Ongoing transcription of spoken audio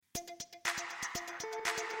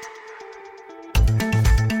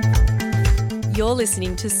You're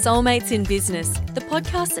listening to Soulmates in Business, the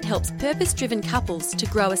podcast that helps purpose-driven couples to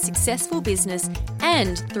grow a successful business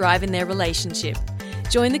and thrive in their relationship.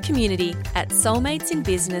 Join the community at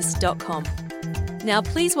soulmatesinbusiness.com. Now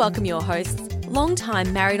please welcome your hosts,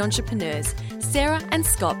 long-time married entrepreneurs, Sarah and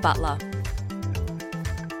Scott Butler.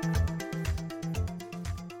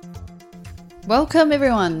 Welcome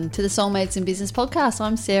everyone to the Soulmates in Business podcast.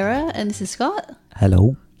 I'm Sarah and this is Scott.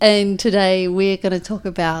 Hello. And today we're going to talk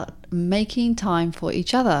about making time for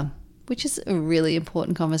each other, which is a really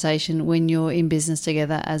important conversation when you're in business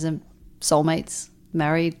together as a soulmates,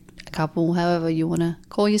 married, a couple, however you want to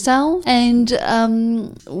call yourself. And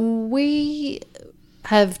we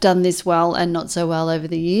have done this well and not so well over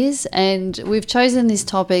the years. And we've chosen this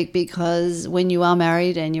topic because when you are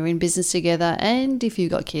married and you're in business together, and if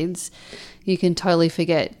you've got kids, you can totally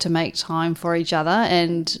forget to make time for each other.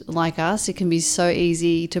 And like us, it can be so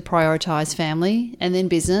easy to prioritize family and then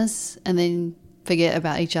business and then forget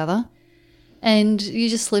about each other. And you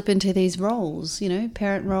just slip into these roles, you know,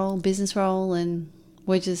 parent role, business role, and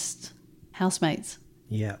we're just housemates.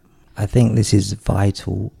 Yeah. I think this is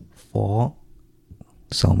vital for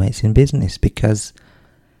soulmates in business because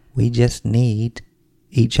we just need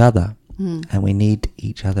each other and we need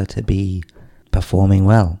each other to be performing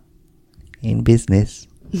well in business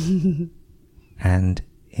and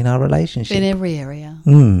in our relationship. In every area.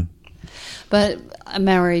 But a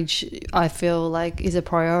marriage, I feel like, is a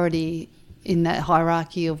priority in that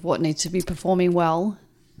hierarchy of what needs to be performing well.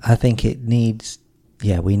 I think it needs,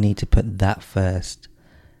 we need to put that first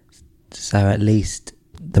so at least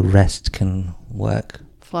the rest can work.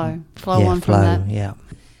 Flow on from that. Yeah.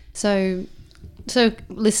 So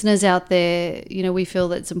listeners out there, you know, we feel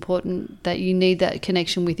that it's important that you need that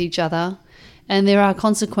connection with each other. And there are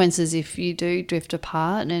consequences if you do drift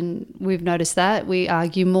apart, and we've noticed that. We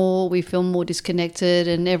argue more, we feel more disconnected,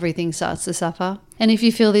 and everything starts to suffer. And if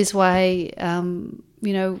you feel this way,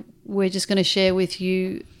 you know, we're just going to share with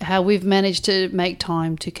you how we've managed to make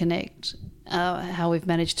time to connect, how we've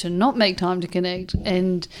managed to not make time to connect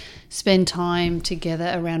and spend time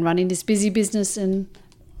together around running this busy business and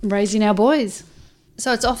raising our boys.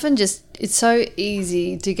 So it's so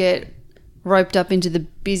easy to get roped up into the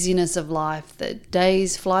busyness of life that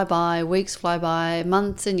days fly by, weeks fly by,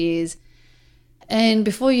 months and years. And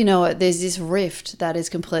before you know it, there's this rift that is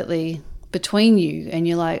completely between you and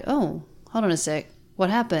you're like, oh, hold on a sec, what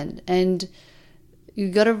happened? And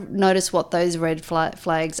you've got to notice what those red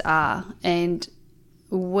flags are. And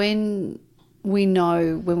when we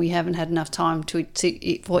know when we haven't had enough time for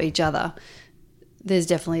each other, there's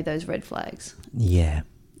definitely those red flags. Yeah.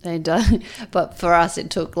 And but for us, it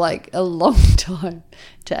took like a long time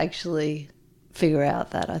to actually figure out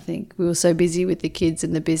that. I think we were so busy with the kids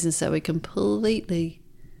and the business that we completely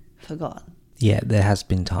forgot. Yeah, there has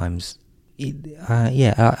been times.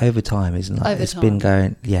 Over time, isn't it? It's been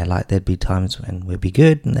going. Yeah, like there'd be times when we'll be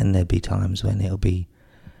good, and then there'd be times when it'll be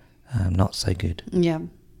not so good. Yeah.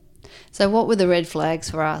 So what were the red flags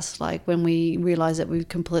for us? Like when we realised that we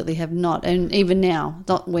completely have not, and even now,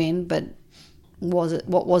 not when, but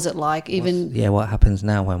what was it like? What happens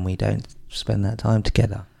now when we don't spend that time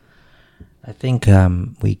together? I think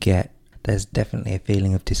there's definitely a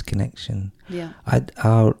feeling of disconnection. Yeah.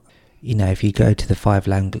 If you go to the 5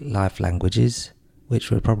 life languages, which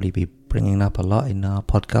we'll probably be bringing up a lot in our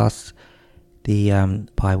podcasts,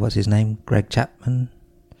 by what's his name, Gary Chapman.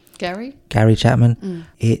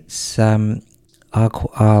 It's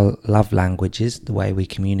our love languages, the way we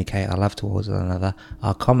communicate our love towards one another.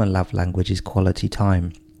 Our common love language is quality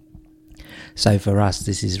time. So for us,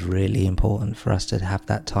 this is really important for us to have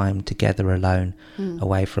that time together alone,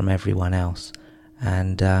 away from everyone else.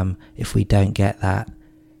 And if we don't get that,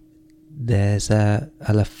 there's a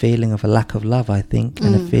feeling of a lack of love, I think,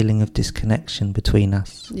 and a feeling of disconnection between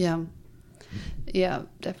us. Yeah,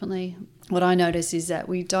 definitely. What I notice is that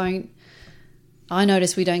we don't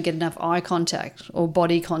get enough eye contact or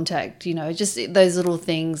body contact, you know, just those little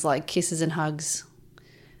things like kisses and hugs,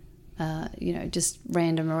 you know, just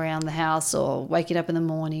random around the house or waking up in the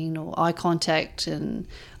morning or eye contact. And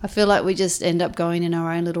I feel like we just end up going in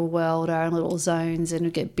our own little world, our own little zones, and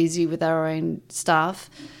we get busy with our own stuff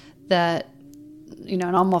that, you know,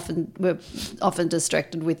 and we're often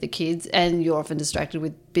distracted with the kids and you're often distracted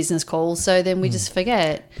with business calls. So then we just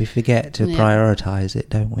forget. We forget to prioritise it,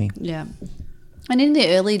 don't we? Yeah. And in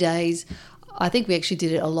the early days, I think we actually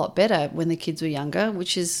did it a lot better when the kids were younger,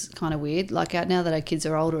 which is kind of weird. Like now that our kids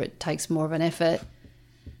are older, it takes more of an effort.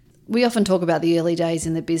 We often talk about the early days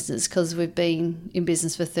in the business because we've been in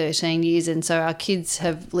business for 13 years, and so our kids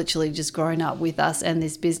have literally just grown up with us and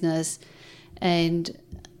this business. And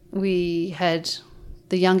we had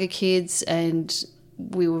the younger kids, and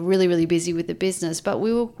we were really, really busy with the business, but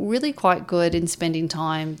we were really quite good in spending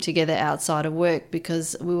time together outside of work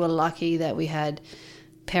because we were lucky that we had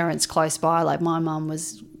parents close by. Like my mum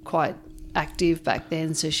was quite active back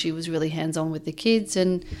then, so she was really hands-on with the kids,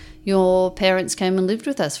 and your parents came and lived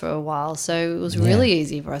with us for a while, so it was really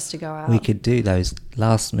easy for us to go out. We could do those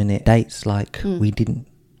last-minute dates like we didn't,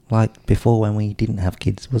 like before when we didn't have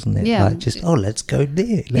kids, wasn't it? Yeah. Like just, let's go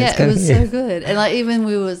there, let's go go it was here. so good. And like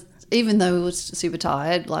even though we were super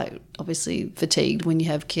tired, like obviously fatigued when you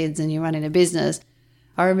have kids and you're running a business,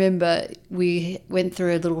 I remember we went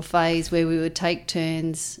through a little phase where we would take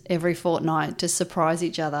turns every fortnight to surprise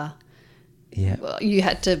each other. Yeah.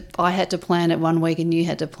 I had to plan it one week and you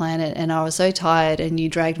had to plan it, and I was so tired, and you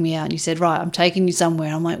dragged me out and you said, right, I'm taking you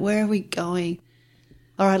somewhere. I'm like, where are we going?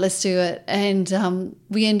 All right, let's do it. And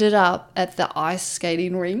we ended up at the ice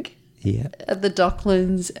skating rink. Yeah. At the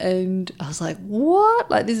Docklands, and I was like,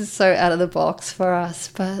 what? Like, this is so out of the box for us,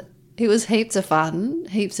 but it was heaps of fun.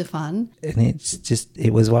 And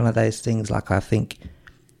it was one of those things, like I think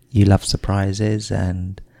you love surprises,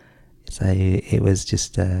 and so it was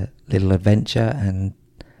just a little adventure and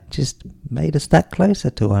just made us that closer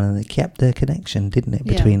to one, and it kept the connection, didn't it,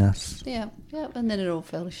 between us? Yeah, and then it all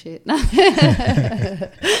fell to shit.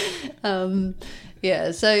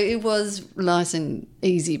 So it was nice and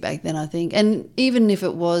easy back then, I think. And even if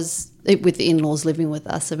it was with the in-laws living with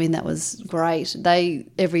us, I mean, that was great.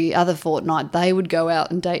 Every other fortnight, they would go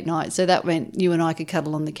out and date night. So that meant you and I could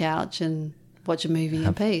cuddle on the couch and watch a movie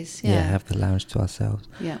in peace. Yeah, have the lounge to ourselves.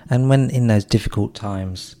 Yeah. And when in those difficult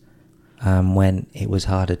times, when it was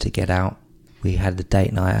harder to get out, we had the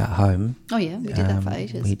date night at home. Oh, yeah, we did that for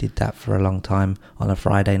ages. We did that for a long time on a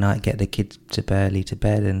Friday night, get the kids early to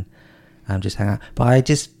bed and just hang out. But I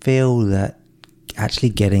just feel that actually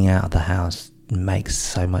getting out of the house makes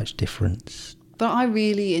so much difference. But I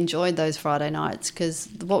really enjoyed those Friday nights, because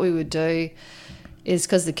what we would do is,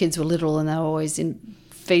 because the kids were little and they were always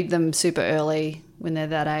feed them super early when they're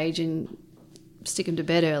that age and stick them to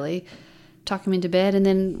bed early, tuck them into bed, and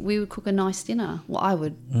then we would cook a nice dinner. Well, I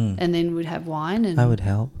would. And then we'd have wine. And I would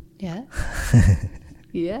help. Yeah.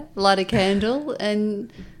 Yeah. Light a candle.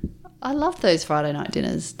 And I loved those Friday night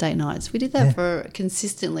dinners, date nights. We did that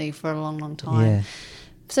consistently for a long, long time. Yeah.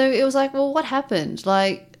 So it was like, well, what happened?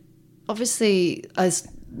 Like, obviously, as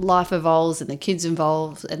life evolves and the kids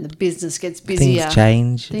evolve and the business gets busier. Things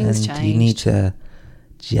change. You need to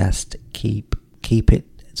just keep it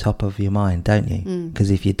top of your mind, don't you? Because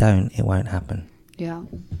if you don't, it won't happen. Yeah.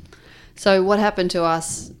 So what happened to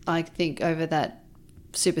us, I think, over that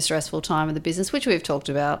super stressful time of the business, which we've talked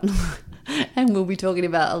about and we'll be talking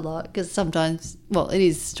about a lot, because sometimes, well, it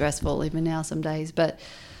is stressful even now some days, but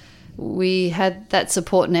we had that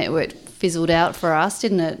support network fizzled out for us,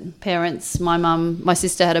 didn't it? Parents, my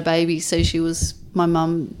sister had a baby, so my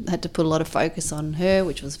mum had to put a lot of focus on her,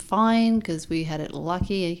 which was fine because we had it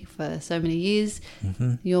lucky for so many years.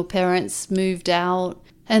 Mm-hmm. Your parents moved out,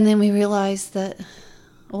 and then we realised that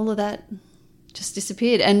all of that just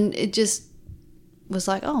disappeared, and it just was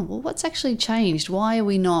like, oh, well, what's actually changed? Why are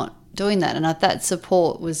we not doing that? And that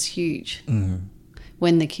support was huge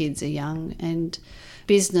when the kids are young, and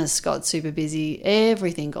business got super busy.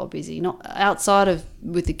 Everything got busy, not outside of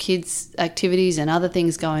with the kids' activities and other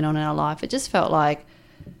things going on in our life. It just felt like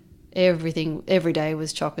every day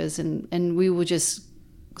was chockers, and we were just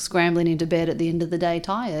scrambling into bed at the end of the day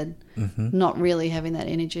tired, not really having that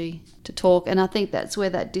energy to talk. And I think that's where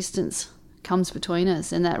that distance comes between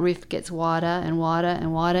us, and that rift gets wider and wider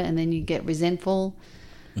and wider, and then you get resentful.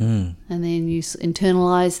 And then you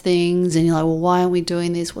internalize things, and you're like, well, why aren't we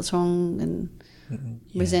doing this? What's wrong? And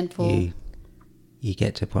resentful. You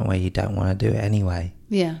get to a point where you don't want to do it anyway.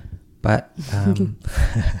 Yeah. But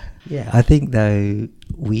I think though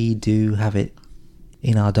we do have it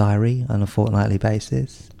in our diary on a fortnightly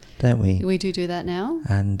basis, don't we? We do that now.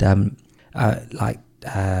 And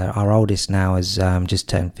our oldest now has just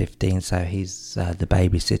turned 15, so he's the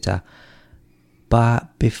babysitter.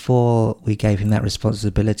 But before we gave him that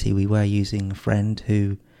responsibility, we were using a friend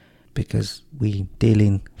who, because we deal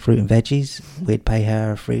in fruit and veggies, we'd pay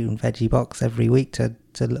her a fruit and veggie box every week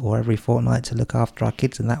or every fortnight to look after our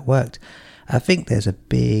kids, and that worked. I think there's a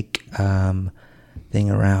big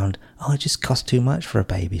thing around, it just costs too much for a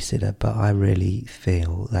babysitter, but I really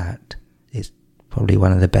feel that it's probably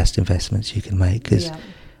one of the best investments you can make, because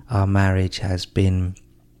our marriage has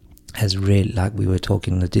really, like we were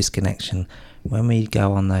talking, the disconnection. When we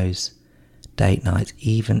go on those date nights,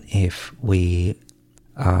 even if we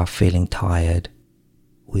are feeling tired,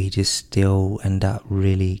 we just still end up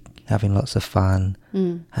really having lots of fun,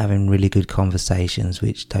 having really good conversations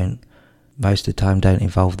which don't most of the time don't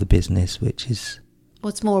involve the business, which is...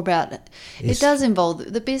 What's more about it? It does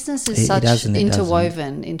involve... The business is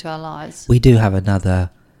interwoven into our lives. We do have a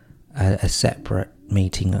separate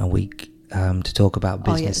meeting a week to talk about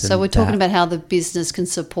business. Oh, yeah. So we're talking about how the business can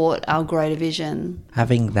support our greater vision.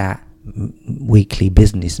 Having that weekly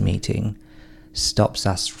business meeting stops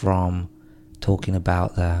us from talking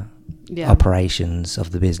about the operations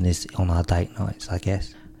of the business on our date nights, I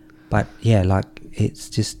guess. But yeah, like it's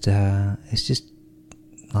just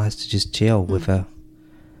nice to just chill with a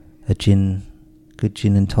good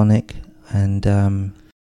gin and tonic, and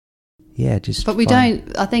But we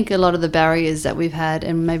don't. I think a lot of the barriers that we've had,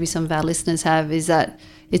 and maybe some of our listeners have, is that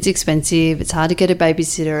it's expensive. It's hard to get a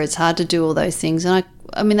babysitter. It's hard to do all those things, and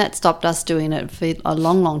I mean that stopped us doing it for a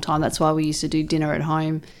long, long time. That's why we used to do dinner at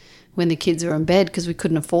home when the kids were in bed, because we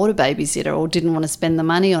couldn't afford a babysitter or didn't want to spend the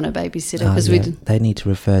money on a babysitter. They need to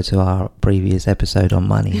refer to our previous episode on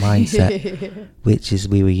money mindset, which is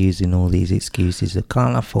we were using all these excuses of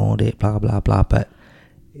can't afford it, blah, blah, blah. But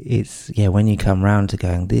it's, when you come round to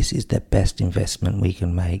going, this is the best investment we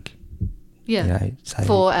can make. Yeah,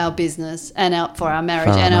 for our business and for our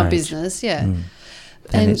marriage and our business, and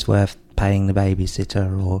it's worth paying the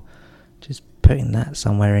babysitter or just putting that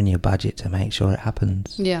somewhere in your budget to make sure it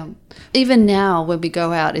happens. Yeah. Even now when we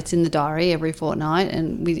go out, it's in the diary every fortnight,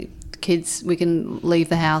 and we can leave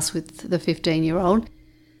the house with the 15-year-old.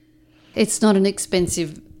 It's not an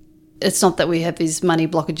expensive... It's not that we have these money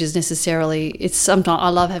blockages necessarily. It's sometimes I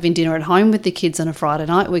love having dinner at home with the kids on a Friday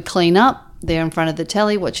night. We clean up. They're in front of the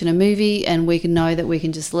telly watching a movie, and we can know that we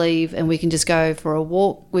can just leave and we can just go for a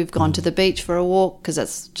walk. We've gone to the beach for a walk because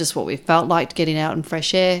that's just what we felt like, getting out in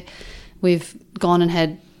fresh air. We've gone and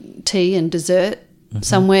had tea and dessert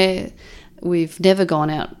somewhere. We've never gone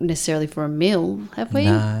out necessarily for a meal, have we?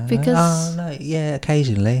 No. Because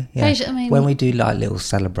occasionally. Yeah. When we do like little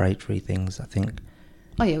celebratory things, I think.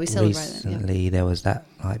 Oh yeah, we celebrate recently there was that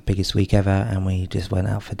like biggest week ever, and we just went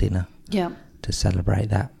out for dinner. Yeah. To celebrate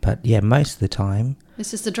that, but most of the time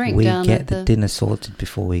it's just a drink. We get the dinner sorted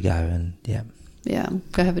before we go, and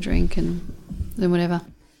go have a drink and then whatever.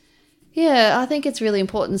 Yeah, I think it's really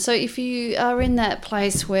important. So if you are in that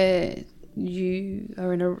place where you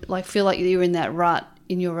are feel like you're in that rut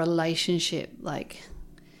in your relationship, like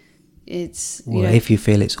it's... if you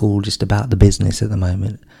feel it's all just about the business at the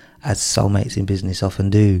moment, as soulmates in business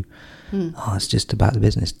often do, it's just about the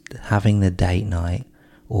business. Having the date night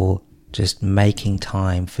or just making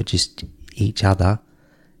time for just each other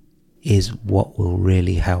is what will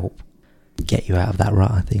really help get you out of that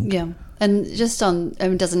rut, I think. Yeah. And just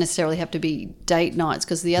it doesn't necessarily have to be date nights,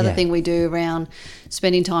 because the other thing we do around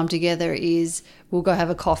spending time together is we'll go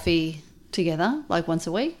have a coffee together, like once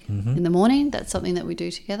a week in the morning. That's something that we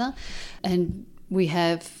do together. And we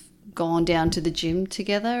have gone down to the gym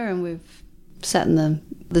together, and we've sat in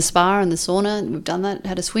the spa and the sauna, and we've done that,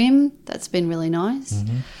 had a swim. That's been really nice.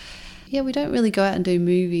 Yeah, we don't really go out and do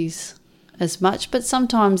movies as much, but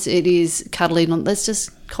sometimes it is cuddling on. Let's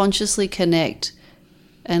just consciously connect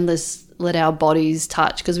and let's let our bodies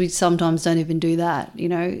touch, because we sometimes don't even do that,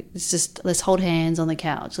 It's just let's hold hands on the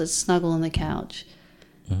couch, let's snuggle on the couch,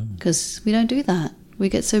 because we don't do that. We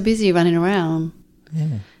get so busy running around.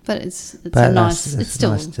 Yeah. But it's still nice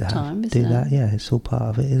to time, isn't it? Do that, it's all part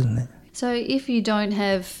of it, isn't it? So if you don't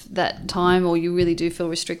have that time, or you really do feel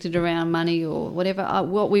restricted around money or whatever,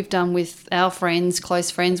 what we've done with our friends,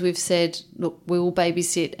 close friends, we've said, look, we'll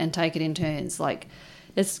babysit and take it in turns. Like,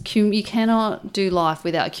 you cannot do life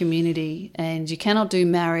without community, and you cannot do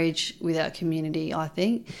marriage without community, I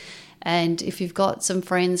think. And if you've got some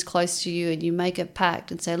friends close to you and you make a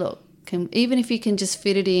pact and say, look, even if you can just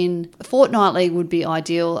fit it in, fortnightly would be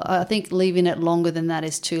ideal. I think leaving it longer than that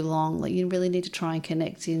is too long. Like, you really need to try and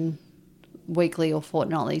connect in weekly or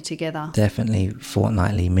fortnightly together. Definitely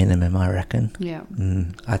fortnightly minimum, I reckon. Yeah.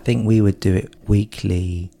 I think we would do it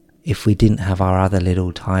weekly if we didn't have our other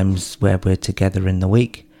little times where we're together in the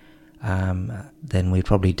week. Then we'd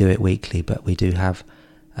probably do it weekly, but we do have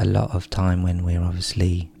a lot of time when we're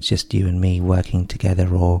obviously just you and me working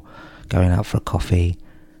together or going out for a coffee.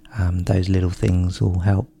 Those little things will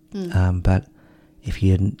help. But if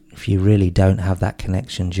you really don't have that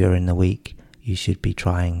connection during the week, you should be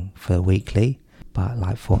trying for weekly, but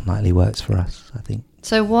like fortnightly works for us, I think.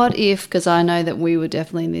 So what if, because I know that we were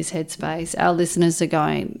definitely in this headspace, our listeners are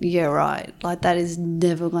going, yeah, right, like that is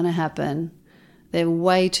never going to happen. They're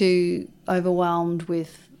way too overwhelmed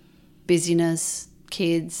with busyness,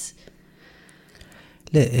 kids.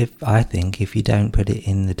 I think if you don't put it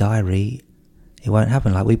in the diary, it won't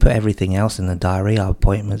happen. Like, we put everything else in the diary, our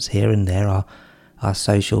appointments here and there, our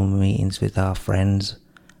social meetings with our friends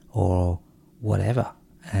or whatever.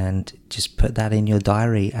 and just put that in your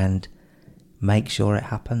diary and make sure it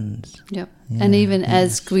happens. Yep. Yeah, And even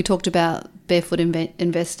yes. as we talked about Barefoot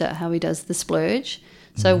Investor, how he does the splurge.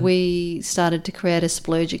 So we started to create a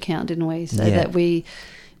splurge account, didn't we? So that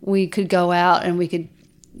we could go out and we could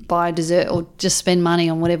buy dessert or just spend money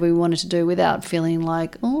on whatever we wanted to do without feeling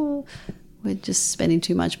like, oh, we're just spending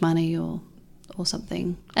too much money or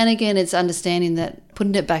something. And again, it's understanding that,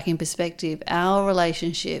 putting it back in perspective, our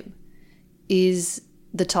relationship is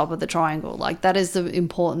the top of the triangle. Like, that is the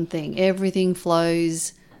important thing. Everything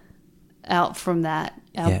flows out from that.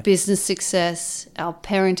 Our business success, our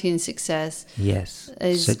parenting success. Yes.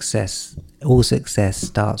 Success. All success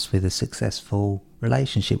starts with a successful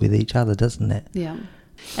relationship with each other, doesn't it? Yeah.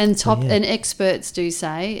 And and experts do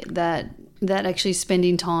say that actually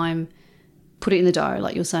spending time, put it in the diary,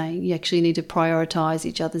 like you're saying, you actually need to prioritise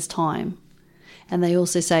each other's time. And they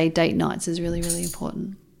also say date nights is really, really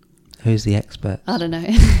important. Who's the expert? I don't know.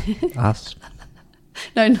 Us?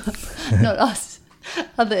 No, not us.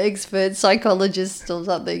 Other experts, psychologists or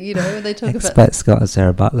something, you know, they talk about... Expert Scott and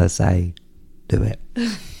Sarah Butler say, do it.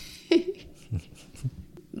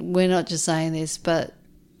 We're not just saying this, but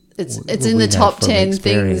it's in the top 10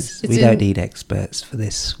 things. We don't need experts for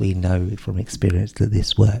this. We know from experience that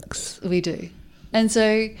this works. We do. And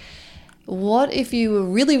so what if you were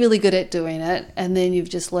really, really good at doing it and then you've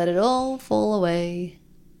just let it all fall away?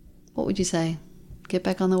 What would you say? Get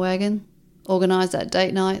back on the wagon? Organise that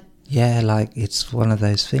date night? Yeah, like, it's one of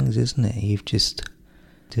those things, isn't it? You've just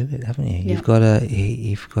do it, haven't you? Yeah. You've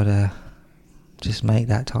got to just make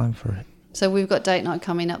that time for it. So we've got date night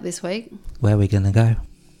coming up this week. Where are we going to go?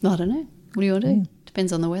 I don't know. What do you want to do?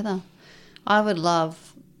 Depends on the weather. I would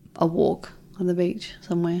love a walk on the beach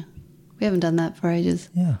somewhere. We haven't done that for ages.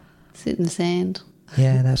 Yeah. Sit in the sand.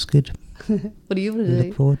 Yeah, that's good. What do you want to do?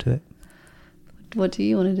 Look forward to it. What do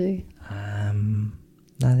you want to do?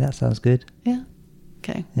 No, that sounds good. Yeah.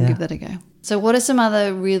 Okay, we'll give that a go. So what are some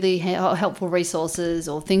other really helpful resources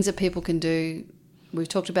or things that people can do? We've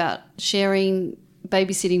talked about sharing,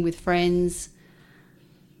 babysitting with friends,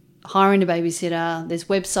 hiring a babysitter. There's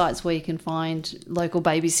websites where you can find local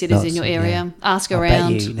babysitters in your area. Ask around.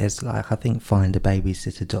 I bet you there's, like, I think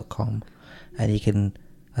findababysitter.com, and you can,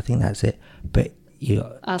 I think that's it. But you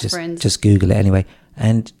ask friends. Just Google it anyway,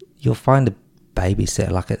 and you'll find a babysitter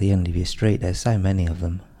like at the end of your street. There's so many of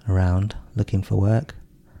them around looking for work.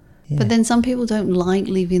 Yeah. But then some people don't like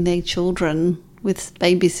leaving their children with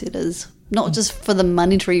babysitters, not just for the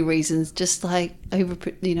monetary reasons, just like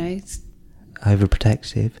overprotective.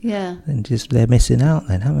 Yeah. And just they're missing out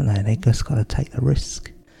then, haven't they? They just got to take the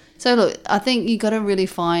risk. So look, I think you got to really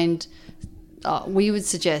find, we would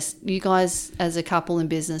suggest you guys as a couple in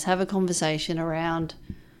business have a conversation around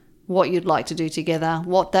what you'd like to do together,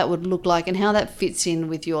 what that would look like and how that fits in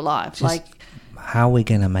with your life. Just how are we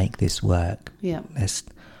going to make this work? Yeah.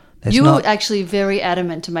 You were actually very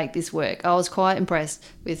adamant to make this work. I was quite impressed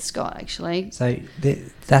with Scott, actually. So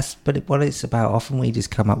but what it's about, often we just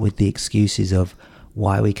come up with the excuses of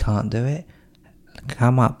why we can't do it.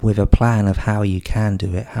 Come up with a plan of how you can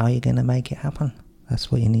do it. How are you going to make it happen?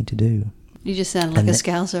 That's what you need to do. You just sound like a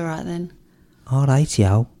Scouser right then. All right,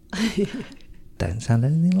 yo. Don't sound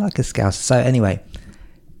anything like a Scouser. So anyway,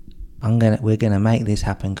 we're gonna make this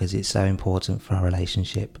happen because it's so important for our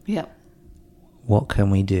relationship. Yep. What can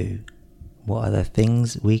we do? What are the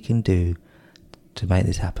things we can do to make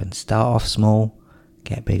this happen? Start off small,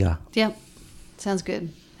 get bigger. Yep. Sounds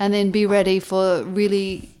good. And then be ready for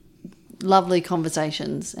really lovely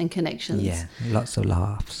conversations and connections. Yeah, lots of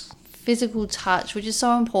laughs. Physical touch, which is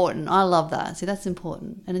so important. I love that. See, that's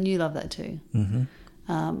important. And then you love that too. Mm-hmm.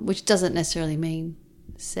 Which doesn't necessarily mean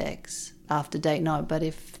sex after date night, but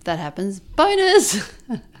if that happens, bonus.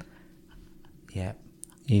 Yeah,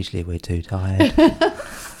 usually we're too tired.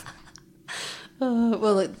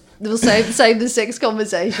 Well, we'll save the sex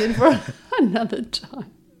conversation for another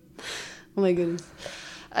time. Oh my goodness.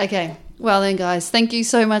 Okay, well then guys, thank you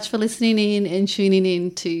so much for listening in and tuning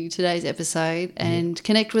in to today's episode, and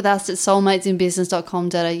connect with us at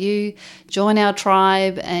soulmatesinbusiness.com.au. Join our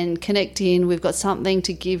tribe and connect in. We've got something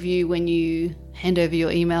to give you when you hand over your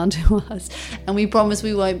email to us, and we promise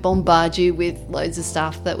we won't bombard you with loads of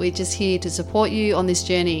stuff, that we're just here to support you on this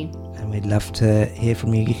journey. And we'd love to hear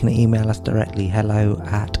from you. You can email us directly,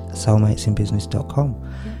 hello@soulmatesinbusiness.com.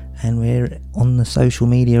 And we're on the social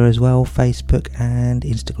media as well, Facebook and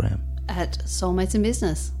Instagram. At Soulmates in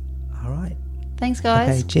Business. All right. Thanks,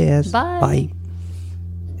 guys. Okay, cheers. Bye. Bye.